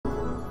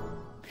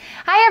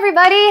Hi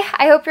everybody,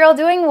 I hope you're all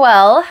doing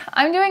well.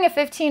 I'm doing a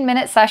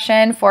 15-minute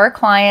session for a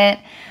client.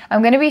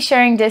 I'm going to be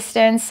sharing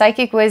distance,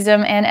 psychic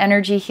wisdom, and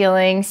energy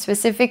healing,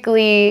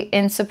 specifically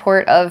in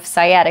support of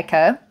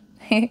sciatica.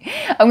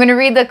 I'm going to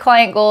read the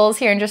client goals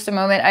here in just a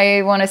moment.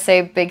 I want to say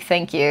a big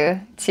thank you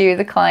to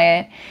the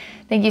client.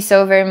 Thank you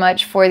so very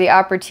much for the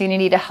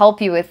opportunity to help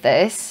you with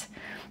this.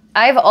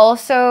 I've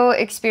also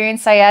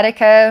experienced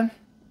sciatica.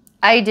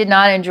 I did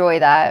not enjoy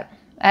that.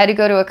 I had to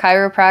go to a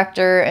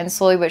chiropractor and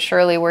slowly but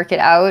surely work it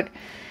out.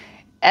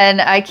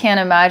 And I can't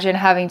imagine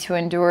having to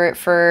endure it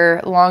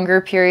for longer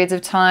periods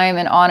of time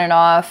and on and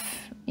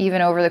off,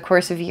 even over the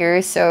course of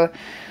years. So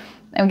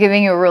I'm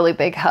giving you a really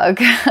big hug.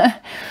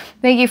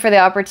 Thank you for the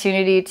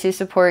opportunity to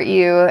support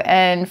you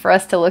and for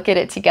us to look at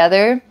it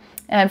together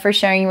and for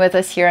sharing with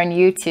us here on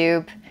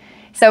YouTube.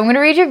 So I'm going to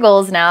read your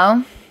goals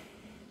now.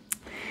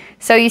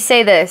 So you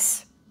say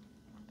this: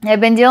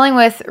 I've been dealing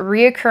with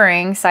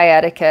reoccurring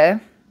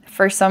sciatica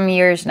for some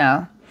years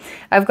now.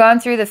 I've gone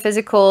through the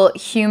physical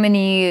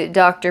humaney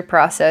doctor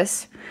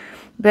process,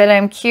 but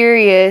I'm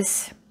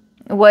curious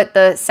what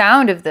the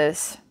sound of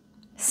this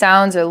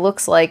sounds or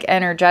looks like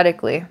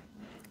energetically,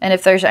 and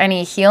if there's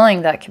any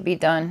healing that could be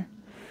done.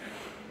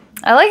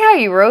 I like how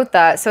you wrote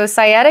that. So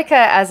sciatica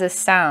as a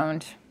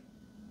sound,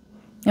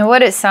 and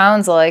what it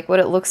sounds like,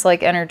 what it looks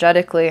like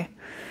energetically,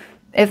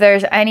 if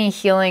there's any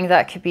healing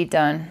that could be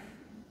done.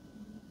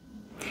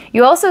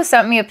 You also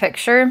sent me a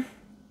picture,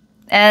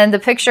 and the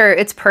picture,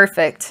 it's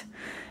perfect.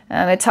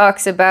 It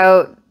talks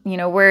about,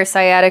 where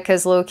sciatica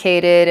is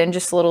located and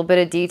just a little bit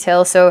of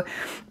detail. So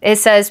it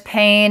says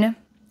pain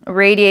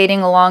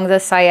radiating along the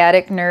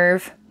sciatic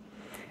nerve,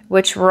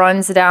 which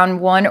runs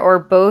down one or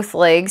both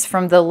legs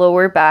from the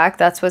lower back.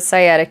 That's what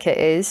sciatica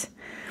is.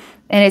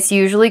 And it's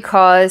usually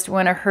caused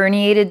when a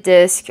herniated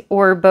disc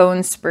or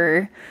bone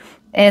spur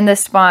in the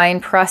spine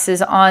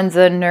presses on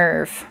the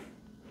nerve.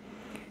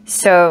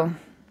 So,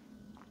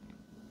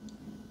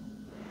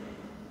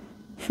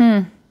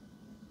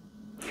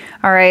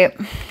 all right.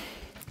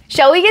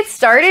 Shall we get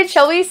started?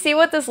 Shall we see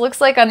what this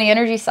looks like on the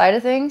energy side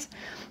of things?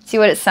 See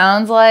what it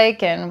sounds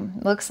like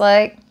and looks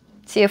like?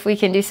 See if we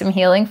can do some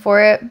healing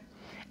for it?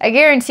 I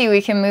guarantee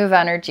we can move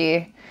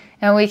energy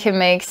and we can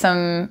make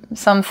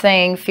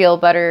something feel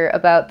better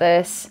about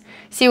this.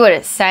 See what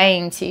it's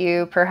saying to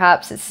you.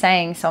 Perhaps it's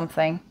saying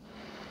something.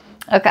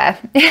 Okay.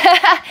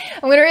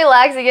 I'm going to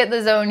relax and get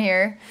the zone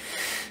here.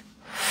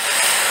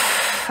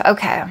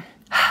 Okay.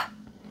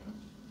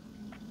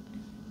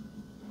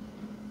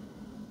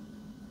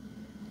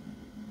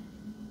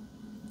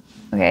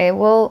 Okay,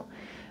 well,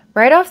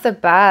 right off the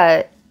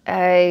bat,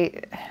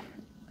 okay.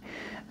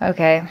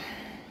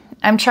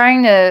 I'm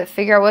trying to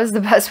figure out what is the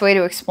best way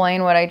to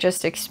explain what I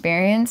just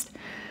experienced.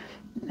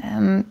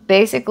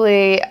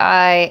 Basically,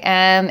 I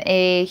am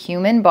a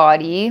human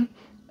body,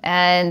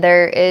 and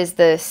there is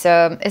this,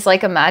 it's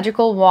like a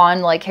magical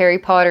wand like Harry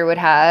Potter would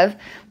have,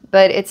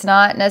 but it's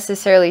not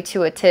necessarily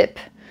to a tip.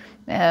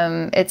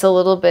 It's a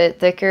little bit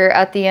thicker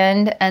at the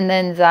end, and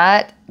then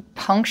that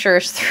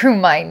punctures through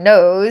my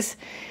nose,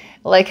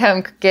 like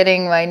I'm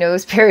getting my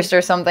nose pierced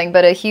or something,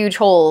 but a huge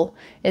hole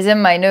is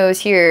in my nose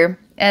here.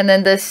 And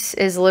then this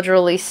is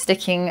literally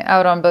sticking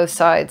out on both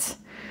sides.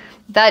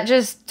 That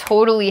just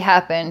totally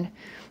happened.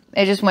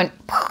 It just went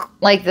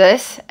like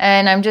this.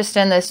 And I'm just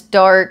in this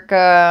dark,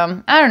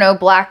 I don't know,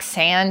 black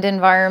sand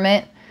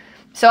environment.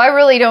 So I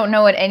really don't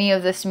know what any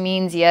of this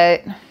means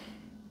yet.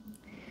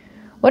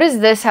 What does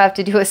this have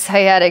to do with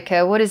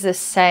sciatica? What is this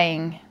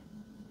saying?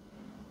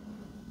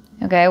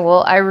 Okay,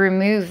 well, I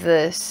remove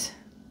this.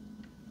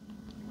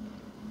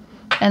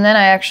 And then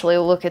I actually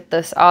look at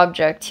this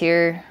object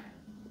here.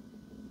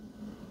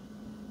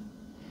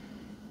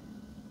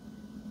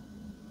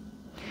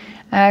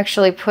 I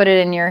actually put it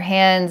in your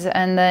hands,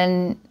 and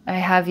then I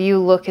have you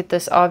look at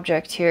this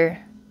object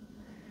here.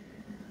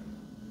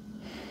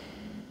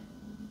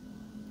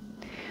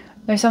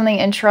 There's something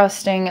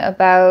interesting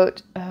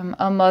about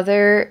a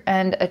mother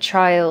and a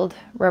child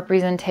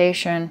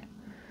representation.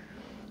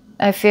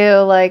 I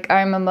feel like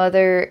I'm a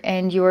mother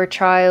and you're a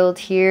child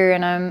here,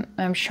 and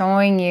I'm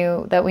showing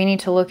you that we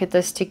need to look at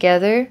this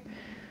together.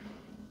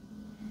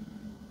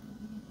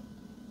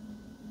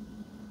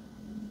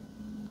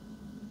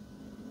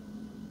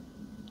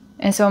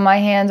 And so my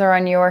hands are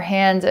on your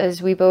hands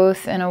as we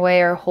both, in a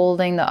way, are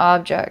holding the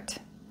object.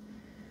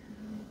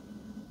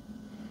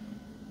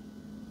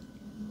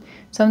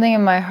 Something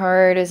in my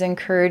heart is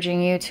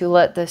encouraging you to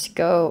let this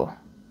go.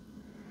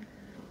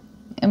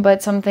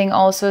 But something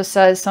also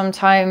says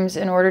sometimes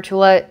in order to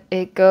let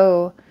it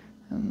go,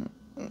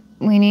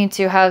 we need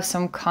to have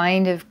some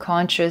kind of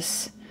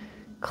conscious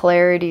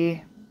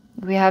clarity.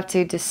 We have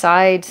to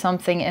decide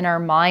something in our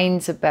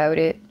minds about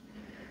it.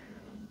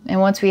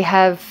 And once we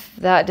have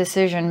that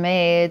decision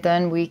made,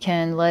 then we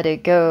can let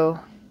it go.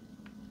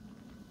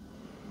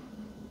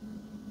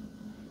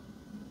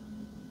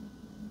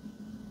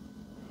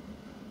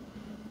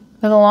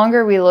 But the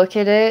longer we look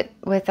at it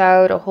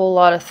without a whole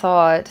lot of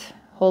thought,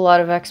 whole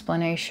lot of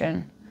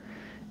explanation,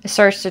 it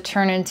starts to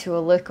turn into a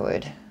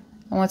liquid.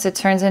 And once it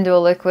turns into a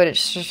liquid, it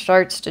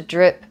starts to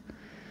drip.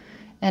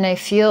 And I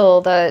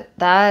feel that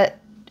that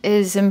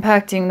is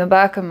impacting the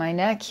back of my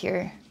neck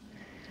here.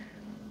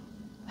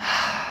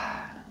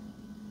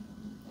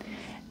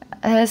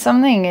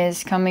 Something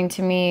is coming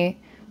to me,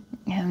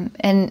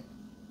 and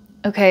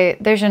okay,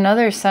 there's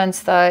another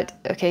sense that,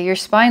 okay, your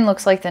spine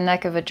looks like the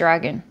neck of a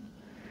dragon.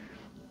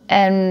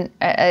 And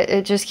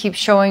it just keeps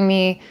showing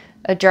me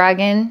a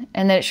dragon,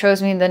 and then it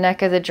shows me the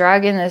neck of the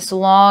dragon that's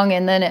long,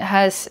 and then it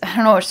has, I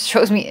don't know, it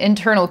shows me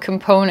internal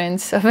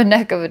components of a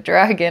neck of a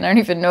dragon. I don't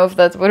even know if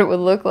that's what it would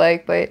look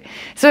like, but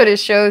it's what it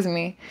shows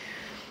me.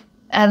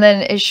 And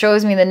then it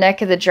shows me the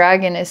neck of the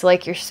dragon is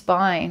like your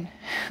spine.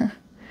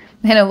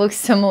 And it looks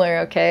similar,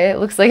 okay? It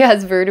looks like it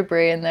has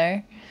vertebrae in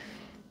there.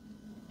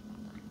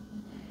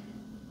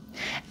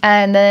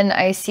 And then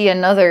I see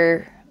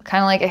another,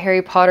 kind of like a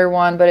Harry Potter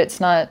wand, but it's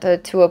not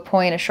to a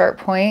point, a sharp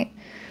point.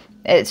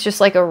 It's just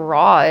like a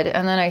rod.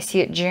 And then I see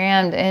it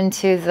jammed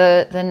into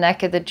the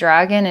neck of the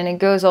dragon, and it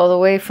goes all the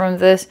way from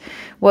this,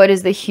 what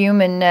is the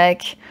human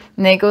neck,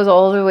 and then it goes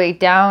all the way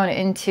down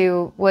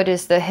into what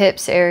is the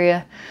hips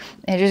area.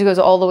 It just goes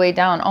all the way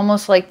down,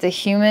 almost like the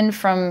human,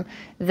 from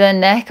the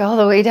neck all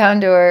the way down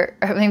to our,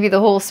 or maybe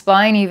the whole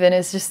spine even,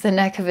 is just the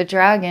neck of a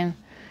dragon.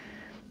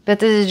 But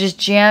this is just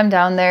jammed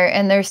down there,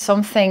 and there's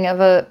something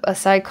of a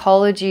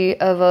psychology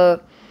of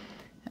a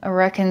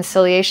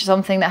reconciliation,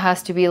 something that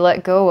has to be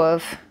let go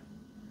of.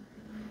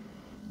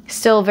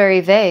 Still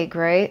very vague,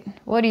 right?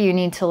 What do you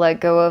need to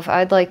let go of?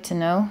 I'd like to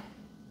know.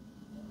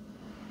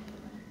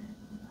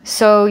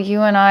 So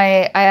you and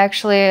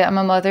I'm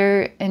a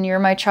mother, and you're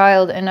my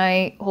child, and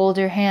I hold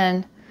your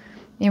hand.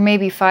 You're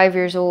maybe 5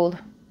 years old,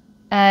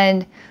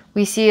 and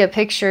we see a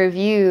picture of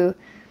you,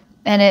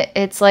 and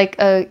it's like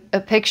a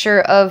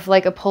picture of,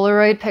 like a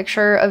Polaroid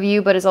picture of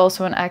you, but it's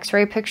also an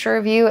X-ray picture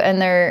of you,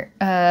 and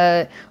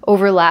they're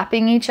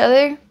overlapping each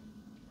other.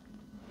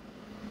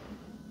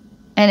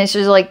 And it's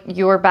just like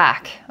your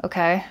back,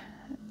 okay?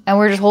 And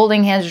we're just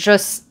holding hands,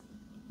 just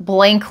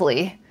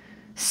blankly,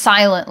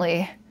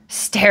 silently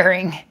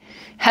staring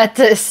at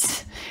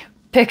this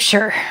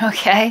picture,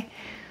 okay?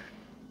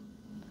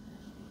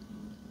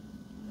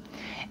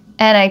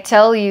 And I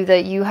tell you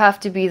that you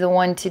have to be the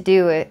one to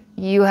do it.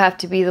 You have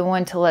to be the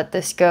one to let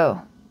this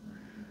go.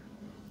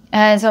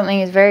 And something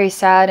is very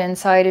sad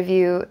inside of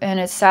you, and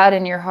it's sad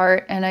in your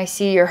heart, and I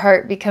see your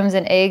heart becomes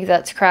an egg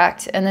that's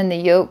cracked, and then the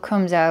yolk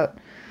comes out.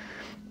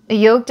 The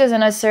yolk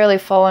doesn't necessarily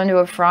fall into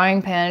a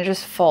frying pan, it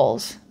just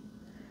falls.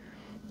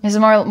 It's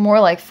more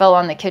like fell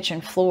on the kitchen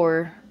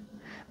floor.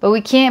 But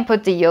we can't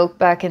put the yolk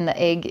back in the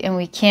egg, and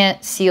we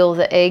can't seal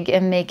the egg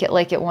and make it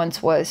like it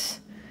once was.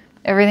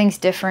 Everything's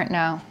different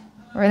now.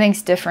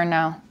 Everything's different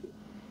now.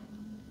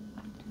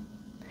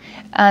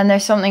 And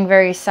there's something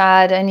very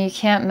sad, and you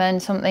can't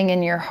mend something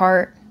in your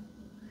heart.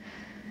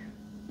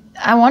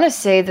 I want to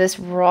say this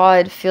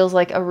rod feels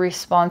like a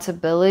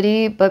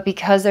responsibility, but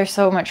because there's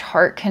so much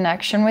heart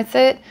connection with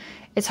it,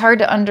 it's hard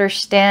to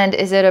understand,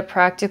 is it a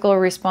practical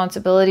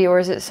responsibility, or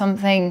is it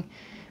something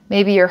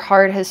maybe your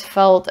heart has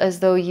felt as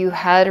though you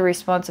had a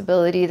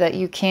responsibility that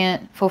you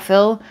can't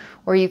fulfill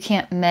or you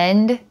can't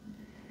mend?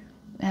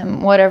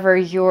 And whatever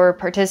your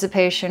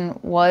participation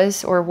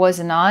was or was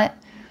not,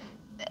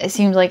 it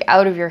seems like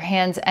out of your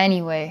hands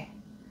anyway.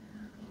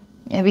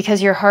 And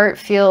because your heart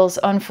feels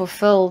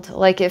unfulfilled,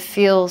 like it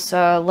feels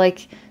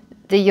like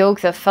the yolk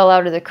that fell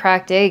out of the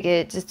cracked egg,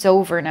 it's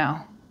over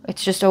now.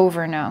 It's just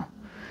over now.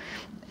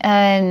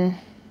 And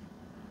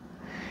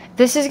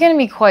this is going to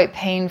be quite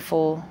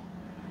painful.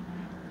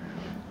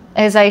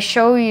 As I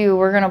show you,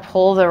 we're going to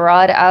pull the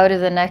rod out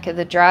of the neck of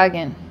the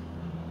dragon.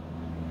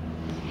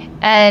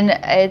 And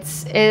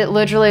it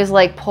literally is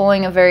like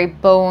pulling a very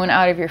bone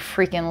out of your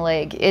freaking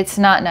leg. It's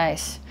not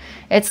nice.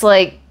 It's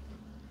like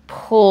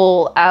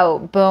pull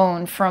out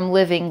bone from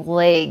living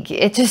leg.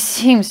 It just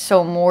seems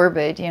so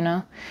morbid, you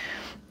know?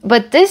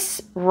 But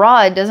this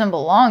rod doesn't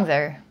belong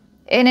there.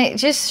 And it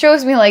just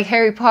shows me like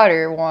Harry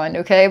Potter wand,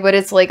 okay? But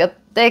it's like a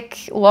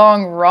thick,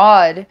 long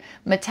rod,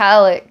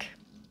 metallic.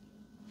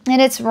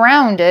 And it's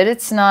rounded.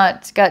 It's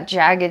got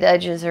jagged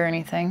edges or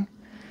anything.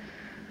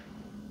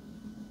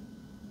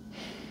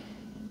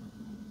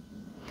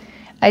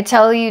 I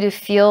tell you to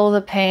feel the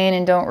pain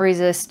and don't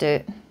resist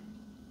it.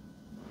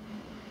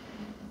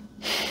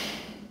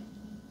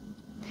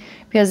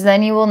 Because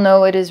then you will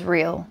know it is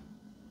real.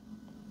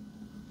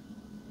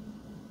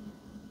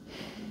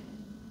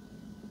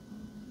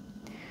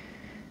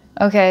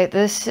 Okay,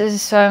 this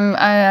is,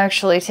 I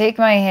actually take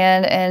my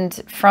hand, and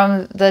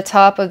from the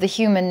top of the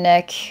human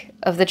neck,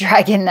 of the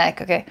dragon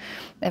neck, okay,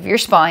 of your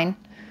spine,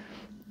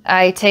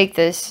 I take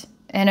this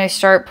and I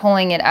start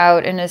pulling it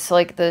out, and it's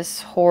like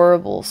this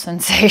horrible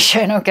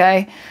sensation,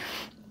 okay?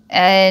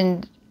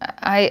 And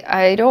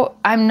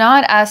I'm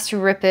not asked to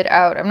rip it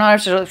out. I'm not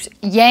asked to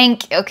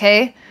yank,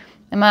 okay?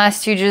 I'm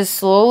asked to just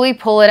slowly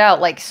pull it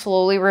out, like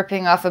slowly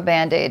ripping off a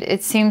Band-Aid.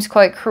 It seems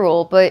quite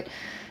cruel, but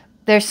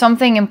there's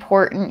something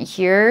important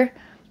here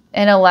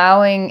in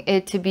allowing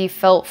it to be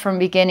felt from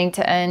beginning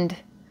to end,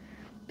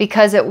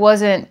 because it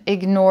wasn't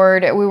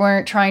ignored. We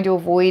weren't trying to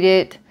avoid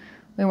it.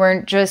 We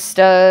weren't just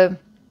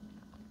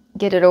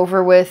get it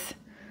over with.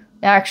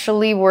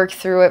 actually worked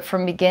through it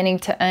from beginning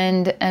to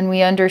end, and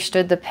we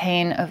understood the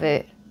pain of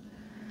it.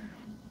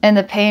 And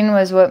the pain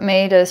was what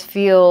made us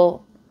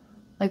feel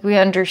like we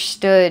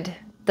understood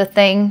the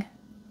thing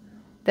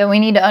that we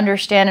need to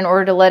understand in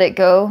order to let it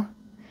go.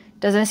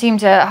 Doesn't seem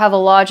to have a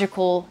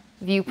logical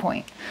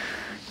viewpoint.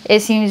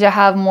 It seems to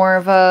have more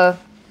of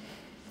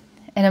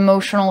an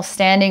emotional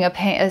standing,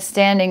 a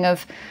standing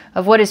of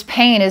what is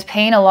pain. Is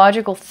pain a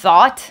logical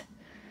thought?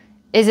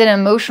 Is it an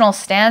emotional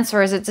stance,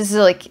 or is it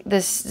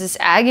this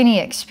agony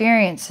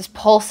experience, this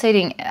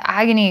pulsating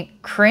agony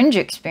cringe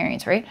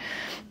experience, right?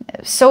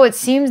 So it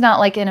seems not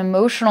like an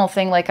emotional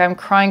thing, like I'm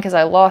crying because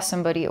I lost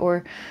somebody,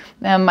 or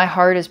my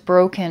heart is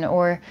broken,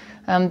 or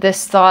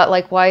this thought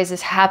like, why is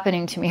this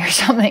happening to me, or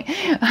something.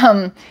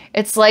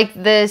 It's like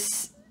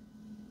this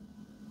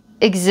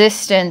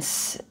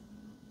existence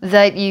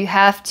that you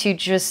have to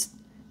just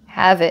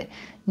have it.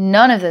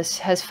 None of this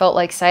has felt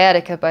like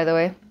sciatica, by the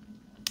way.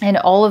 And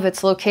all of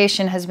its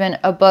location has been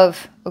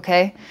above,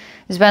 okay?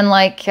 It's been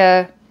like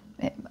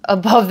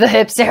above the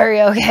hips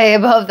area, okay?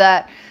 Above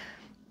that.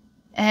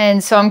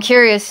 And so I'm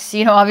curious,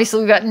 you know,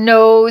 obviously we got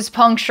nose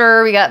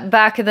puncture, we got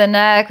back of the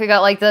neck, we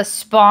got like the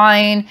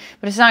spine,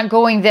 but it's not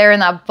going there in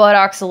that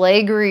buttocks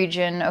leg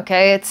region,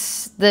 okay?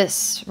 It's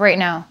this right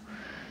now.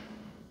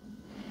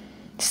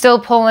 Still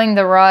pulling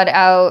the rod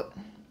out.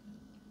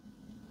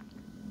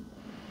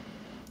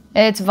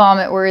 It's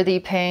vomit-worthy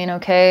pain,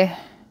 okay?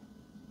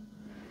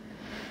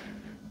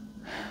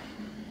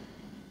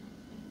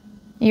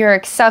 You're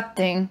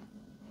accepting.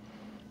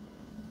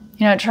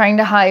 You're not trying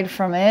to hide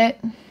from it.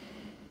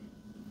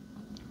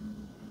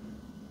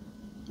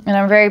 And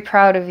I'm very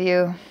proud of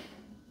you.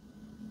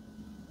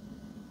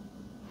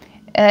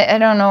 I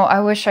don't know.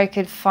 I wish I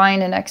could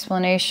find an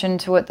explanation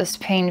to what this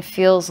pain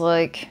feels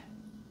like.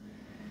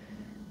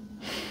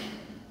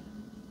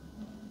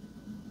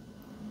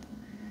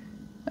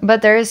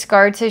 But there is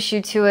scar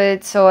tissue to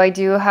it, so I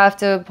do have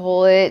to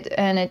pull it,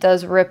 and it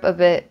does rip a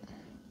bit.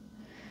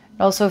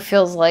 It also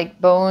feels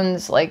like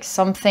bones, like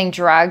something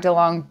dragged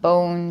along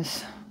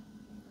bones.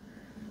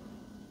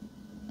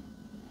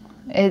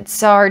 It's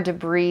hard to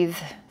breathe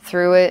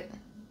through it.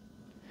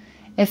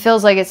 It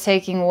feels like it's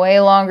taking way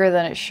longer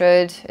than it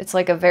should. It's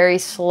like a very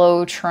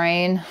slow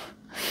train.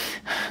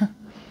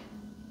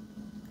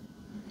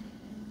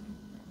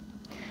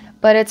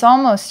 But it's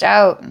almost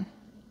out.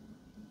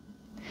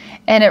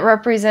 And it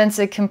represents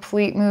a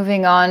complete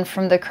moving on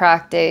from the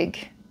cracked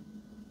egg.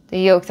 The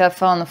yolk that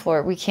fell on the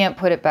floor. We can't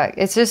put it back.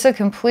 It's just a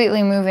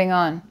completely moving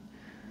on.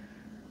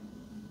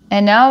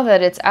 And now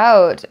that it's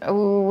out,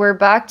 we're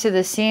back to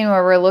the scene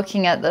where we're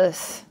looking at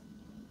this.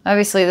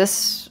 Obviously,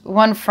 this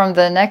one from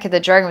the neck of the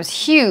dragon was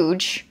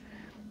huge.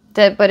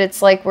 But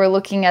it's like we're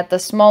looking at the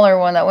smaller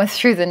one that went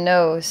through the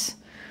nose.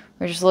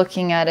 We're just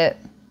looking at it.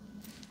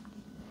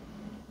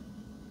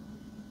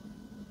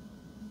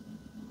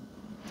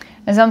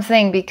 And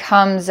something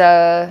becomes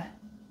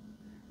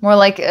more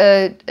like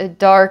a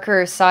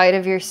darker side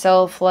of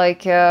yourself,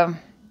 like your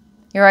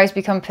eyes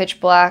become pitch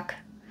black.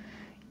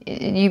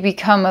 You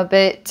become a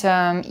bit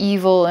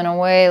evil in a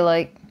way,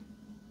 like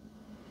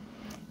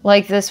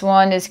this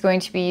one is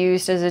going to be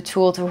used as a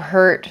tool to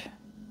hurt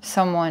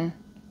someone.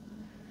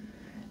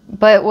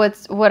 But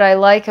what I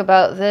like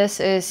about this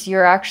is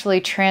you're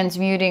actually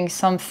transmuting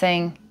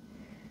something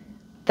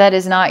that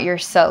is not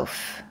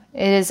yourself.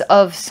 It is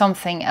of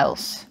something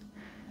else.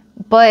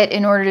 But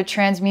in order to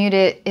transmute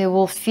it, it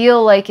will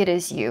feel like it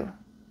is you.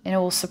 And it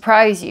will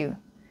surprise you.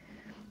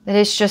 That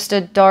it's just a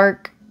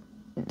dark,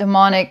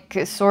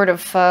 demonic sort of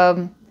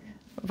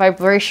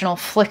vibrational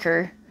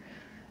flicker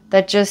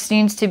that just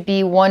needs to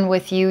be one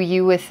with you,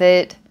 you with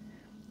it.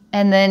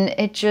 And then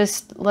it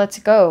just lets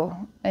go.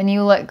 And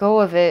you let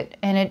go of it.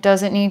 And it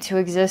doesn't need to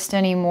exist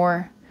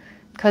anymore.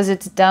 Because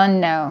it's done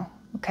now.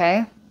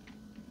 Okay?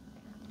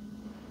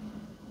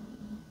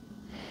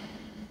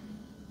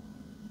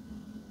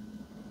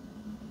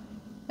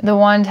 The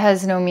wand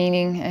has no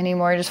meaning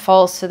anymore. It just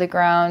falls to the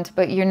ground.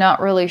 But you're not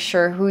really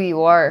sure who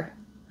you are.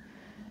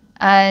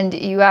 And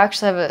you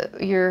actually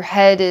have your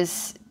head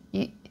is...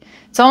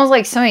 It's almost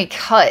like somebody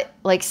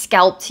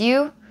scalped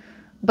you.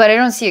 But I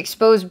don't see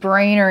exposed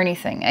brain or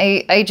anything.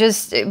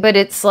 But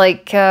it's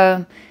like...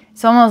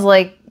 it's almost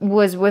like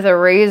was with a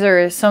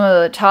razor. Some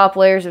of the top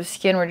layers of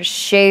skin were just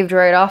shaved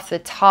right off the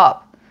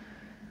top.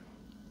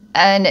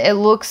 And it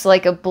looks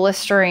like a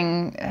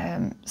blistering,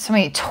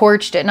 somebody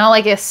torched it. Not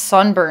like a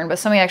sunburn, but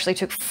somebody actually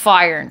took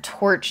fire and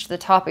torched the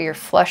top of your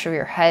flesh of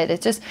your head.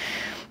 It's just,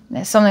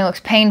 something looks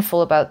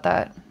painful about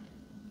that.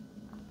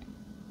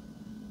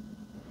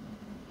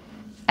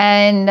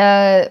 And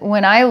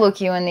when I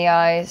look you in the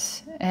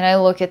eyes, and I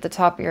look at the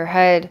top of your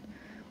head,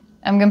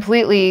 I'm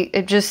completely,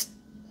 there's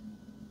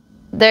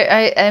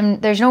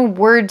no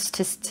words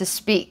to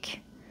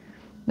speak.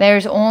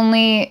 There's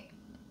only...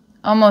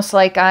 almost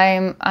like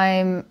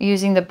I'm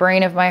using the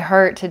brain of my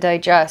heart to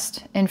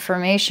digest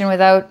information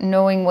without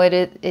knowing what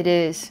it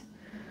is.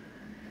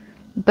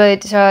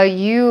 But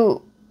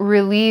you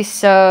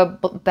release a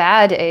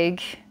bad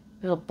egg,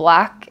 a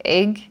black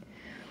egg.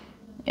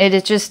 It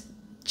is just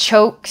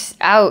chokes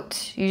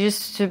out. You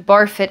just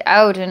barf it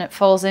out and it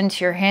falls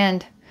into your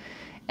hand.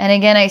 And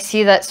again, I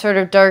see that sort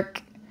of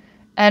dark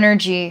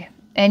energy,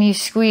 and you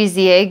squeeze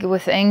the egg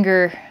with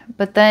anger,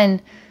 but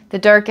then the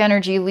dark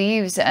energy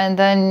leaves, and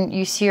then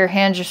you see your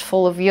hand just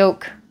full of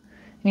yolk,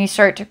 and you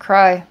start to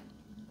cry,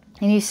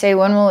 and you say,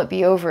 when will it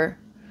be over?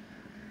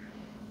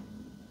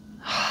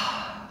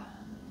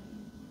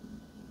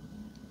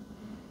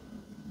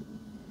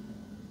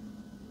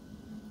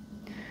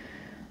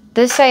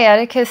 This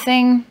sciatica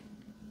thing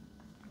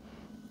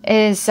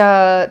is,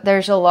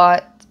 there's a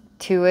lot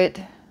to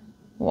it,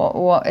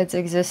 its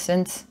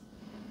existence.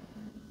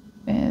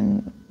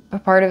 And a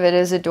part of it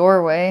is a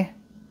doorway.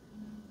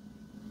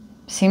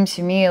 Seems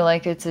to me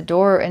like it's a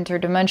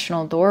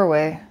interdimensional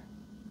doorway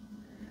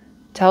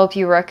to help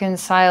you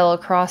reconcile a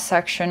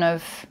cross-section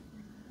of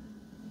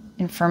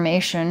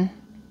information.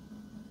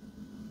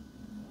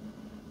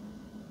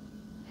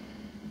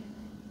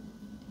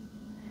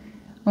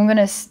 I'm going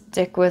to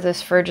stick with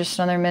this for just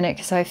another minute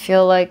because I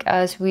feel like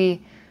as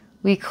we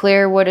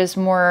clear what is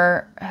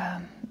more,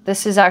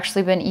 this has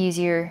actually been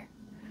easier.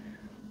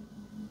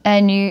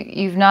 And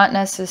you've not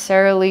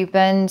necessarily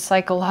been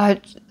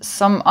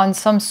on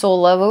some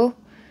soul level,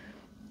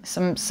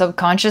 some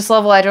subconscious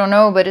level, I don't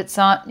know, but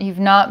you've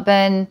not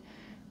been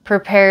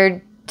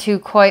prepared to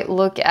quite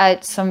look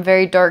at some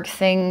very dark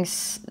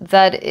things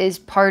that is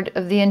part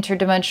of the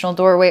interdimensional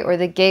doorway or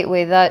the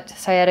gateway that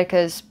sciatica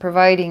is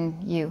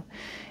providing you.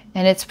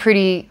 And it's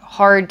pretty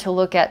hard to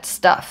look at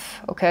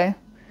stuff, okay?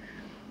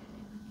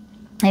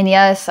 And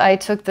yes, I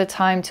took the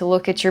time to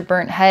look at your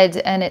burnt head,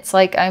 and it's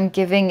like I'm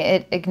giving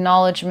it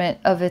acknowledgement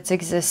of its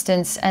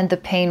existence, and the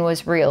pain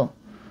was real.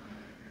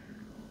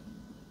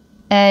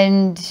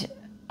 And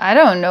I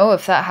don't know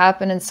if that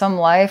happened in some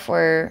life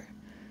where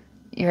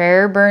your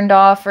hair burned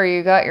off or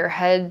you got your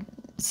head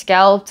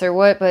scalped or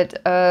what, but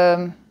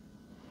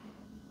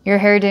your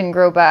hair didn't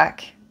grow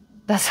back.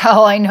 That's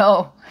how I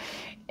know.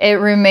 It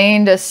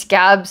remained a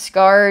scab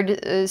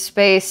scarred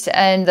space,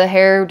 and the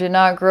hair did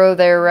not grow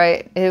there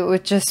right. It was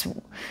just,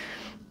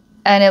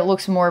 and it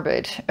looks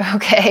morbid,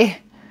 okay?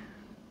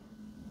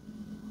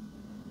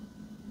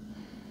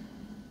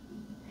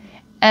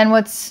 And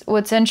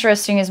what's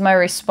interesting is my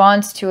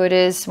response to it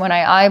is when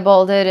I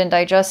eyeballed it and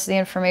digested the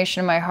information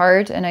in my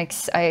heart, and I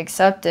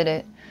accepted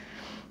it.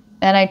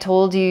 And I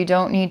told you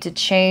don't need to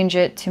change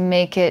it to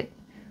make it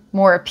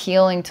more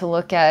appealing to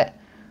look at.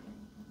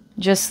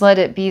 Just let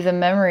it be the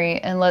memory,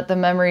 and let the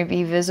memory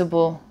be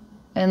visible,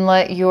 and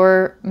let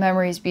your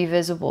memories be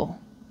visible.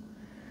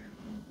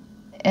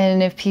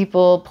 And if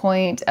people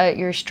point at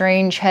your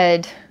strange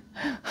head,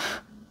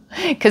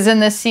 because in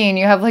this scene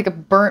you have like a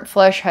burnt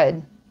flesh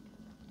head,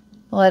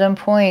 let them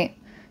point.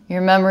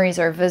 Your memories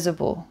are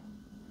visible.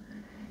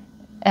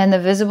 And the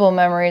visible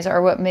memories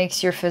are what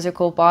makes your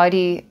physical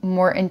body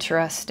more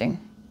interesting.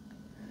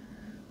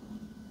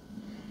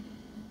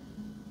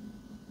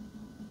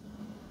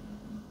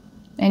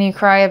 And you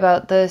cry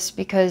about this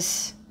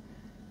because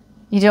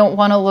you don't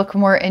want to look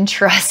more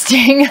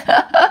interesting.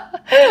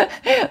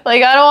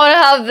 Like, I don't want to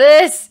have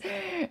this.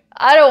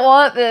 I don't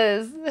want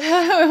this.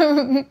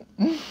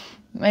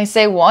 I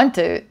say want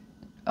it.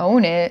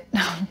 Own it.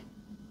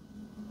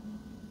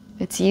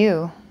 It's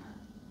you.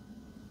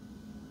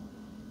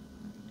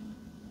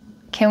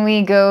 Can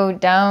we go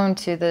down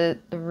to the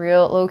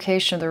real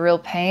location of the real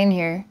pain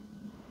here?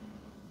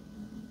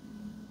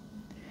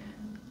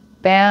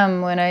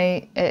 Bam, when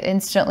I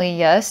instantly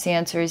yes, the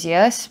answer is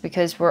yes,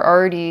 because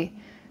I'm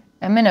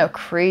in a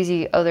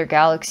crazy other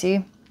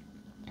galaxy.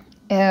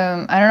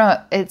 I don't know,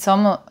 it's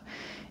almost,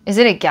 is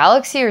it a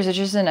galaxy or is it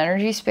just an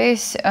energy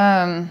space?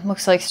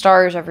 Looks like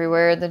stars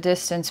everywhere in the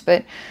distance,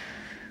 but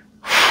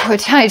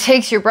it kind of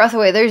takes your breath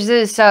away. There's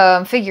this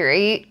figure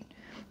 8,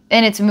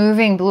 and it's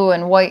moving blue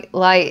and white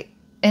light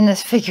in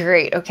this figure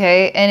 8,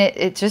 okay? And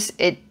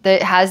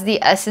it has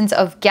the essence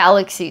of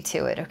galaxy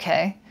to it,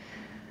 okay?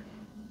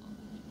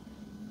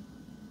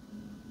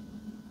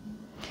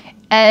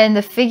 And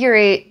the figure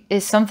 8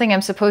 is something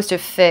I'm supposed to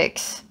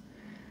fix.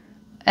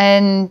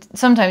 And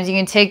sometimes you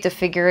can take the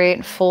figure 8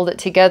 and fold it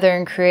together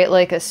and create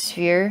like a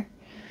sphere.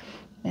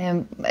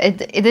 And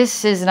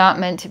this is not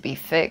meant to be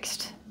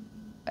fixed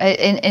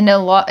in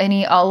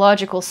any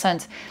logical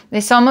sense.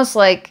 It's almost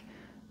like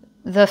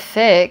the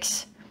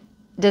fix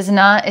is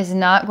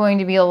not going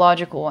to be a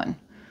logical one.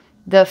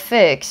 The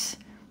fix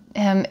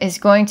is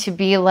going to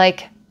be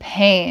like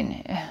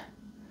pain.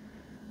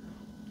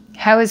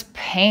 How is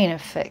pain a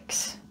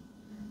fix?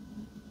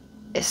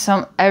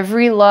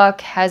 Every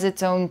lock has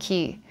its own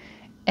key,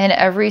 and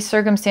every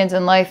circumstance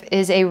in life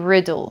is a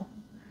riddle,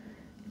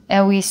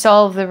 and we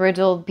solve the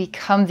riddle,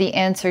 become the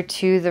answer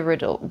to the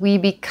riddle. We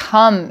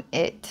become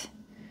it,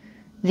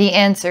 the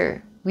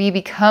answer. We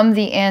become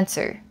the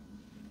answer.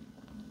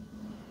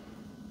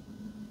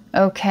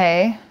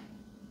 Okay.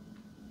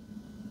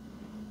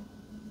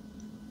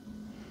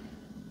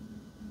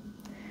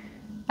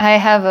 I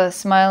have a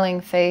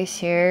smiling face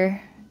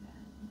here.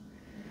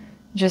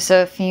 Just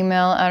a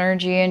female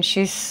energy, and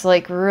she's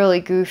like really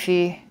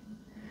goofy.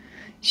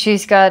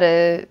 She's got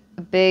a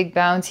a big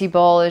bouncy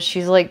ball as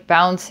she's like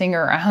bouncing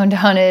around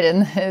on it in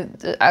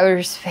the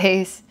outer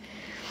space.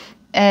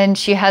 And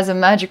she has a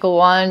magical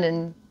wand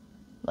and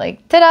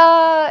like,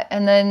 ta-da!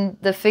 And then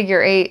the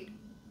figure 8,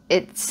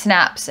 it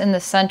snaps in the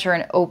center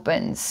and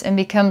opens and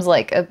becomes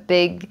like a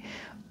big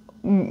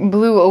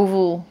blue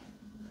oval.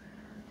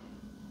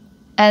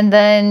 And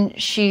then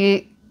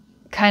she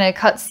kind of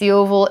cuts the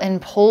oval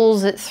and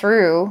pulls it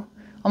through,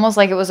 almost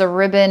like it was a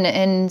ribbon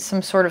in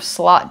some sort of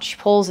slot. She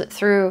pulls it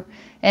through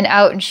and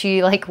out, and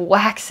she like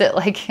whacks it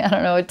like, I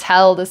don't know, a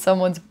towel to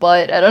someone's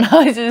butt. I don't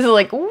know. It's just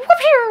like,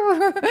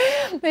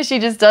 and she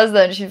just does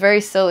that, and she's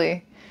very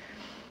silly.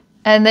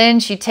 And then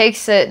she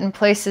takes it and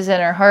places it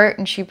in her heart,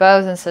 and she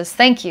bows and says,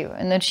 thank you.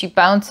 And then she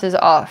bounces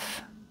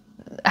off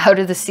out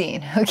of the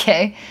scene.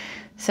 Okay.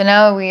 So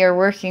now we are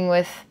working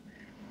with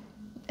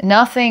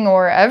nothing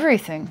or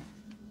everything.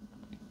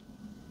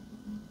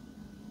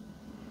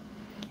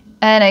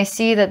 And I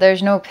see that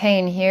there's no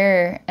pain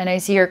here. And I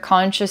see your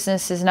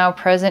consciousness is now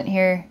present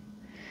here.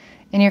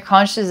 And your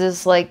consciousness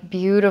is like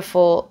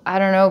beautiful, I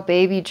don't know,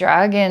 baby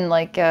dragon,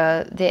 like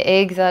the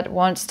egg that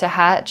wants to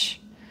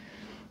hatch.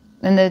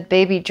 And the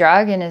baby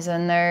dragon is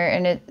in there.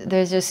 And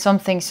there's just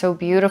something so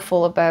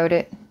beautiful about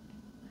it.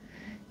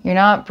 You're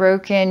not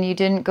broken. You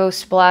didn't go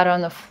splat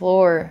on the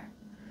floor.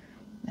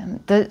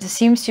 There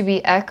seems to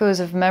be echoes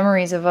of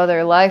memories of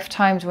other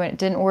lifetimes when it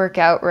didn't work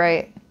out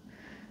right.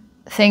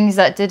 Things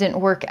that didn't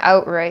work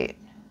out right.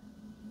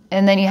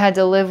 And then you had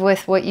to live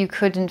with what you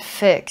couldn't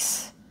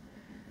fix.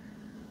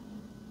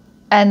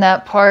 And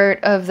that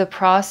part of the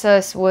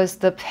process was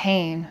the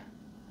pain.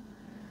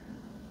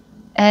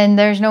 And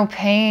there's no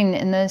pain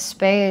in this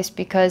space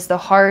because the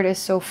heart is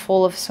so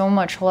full of so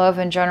much love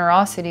and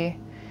generosity.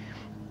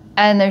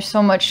 And there's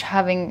so much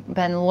having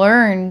been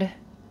learned.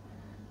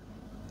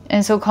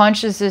 And so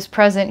consciousness is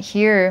present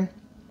here.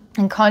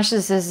 And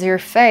consciousness is your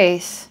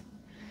face.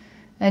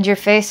 And your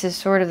face is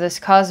sort of this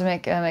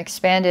cosmic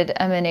expanded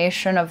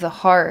emanation of the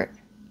heart,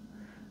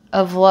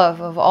 of love,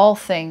 of all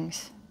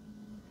things.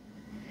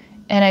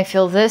 And I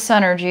feel this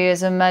energy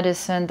is a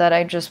medicine that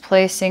I'm just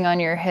placing on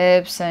your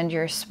hips and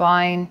your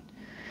spine.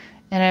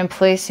 And I'm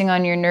placing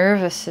on your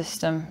nervous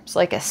system. It's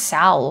like a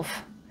salve.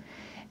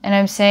 And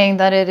I'm saying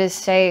that it is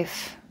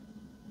safe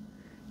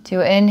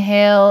to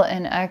inhale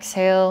and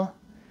exhale.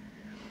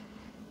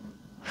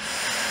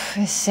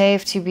 It's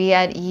safe to be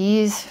at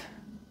ease.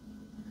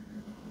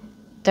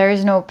 There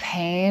is no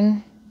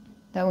pain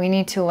that we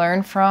need to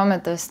learn from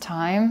at this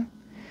time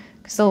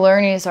because the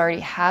learning has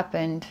already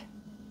happened.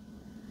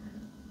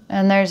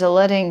 And there's a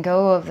letting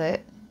go of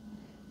it.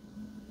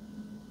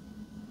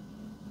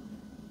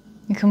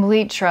 A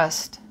complete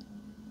trust.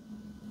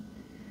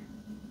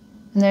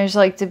 And there's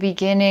like the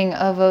beginning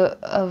of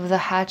the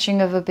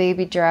hatching of a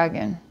baby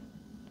dragon.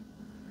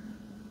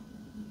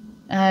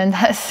 And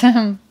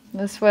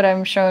that's what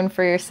I'm showing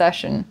for your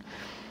session.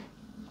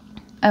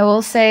 I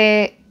will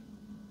say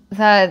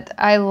that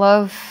I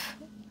love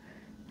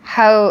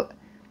how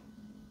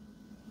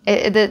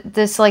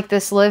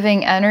this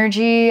living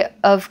energy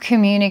of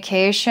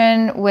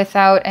communication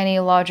without any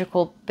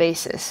logical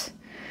basis.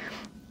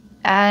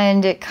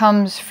 And it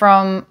comes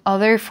from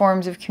other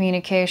forms of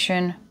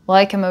communication,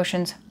 like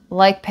emotions,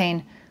 like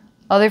pain,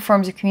 other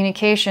forms of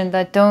communication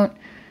that don't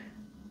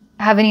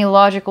have any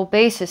logical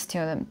basis to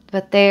them,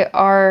 but they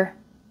are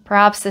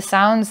perhaps the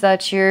sounds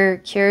that you're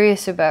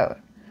curious about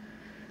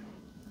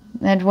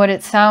and what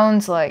it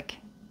sounds like.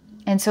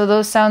 And so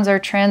those sounds are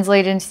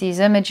translated into these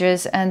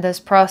images and this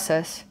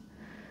process.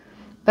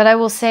 But I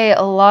will say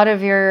a lot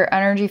of your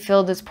energy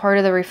field as part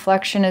of the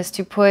reflection is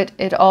to put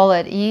it all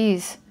at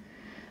ease.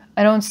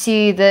 I don't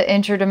see the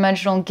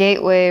interdimensional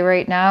gateway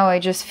right now. I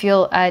just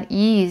feel at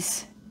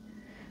ease.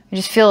 I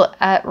just feel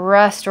at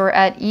rest or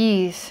at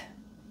ease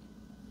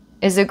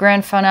is the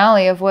grand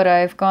finale of what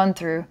I've gone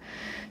through.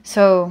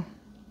 So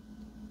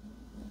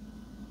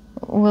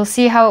we'll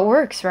see how it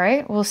works,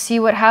 right? We'll see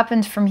what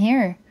happens from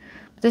here.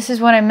 This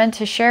is what I meant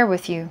to share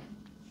with you.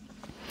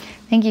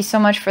 Thank you so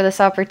much for this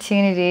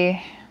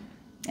opportunity.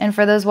 And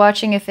for those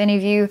watching, if any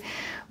of you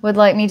would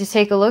like me to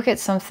take a look at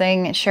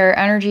something, share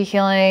energy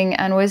healing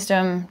and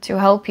wisdom to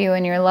help you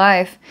in your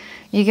life,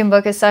 you can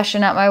book a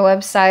session at my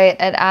website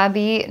at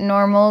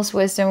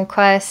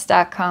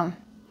abbeynormalswisdomquest.com.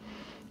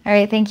 All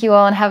right, thank you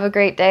all and have a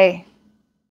great day.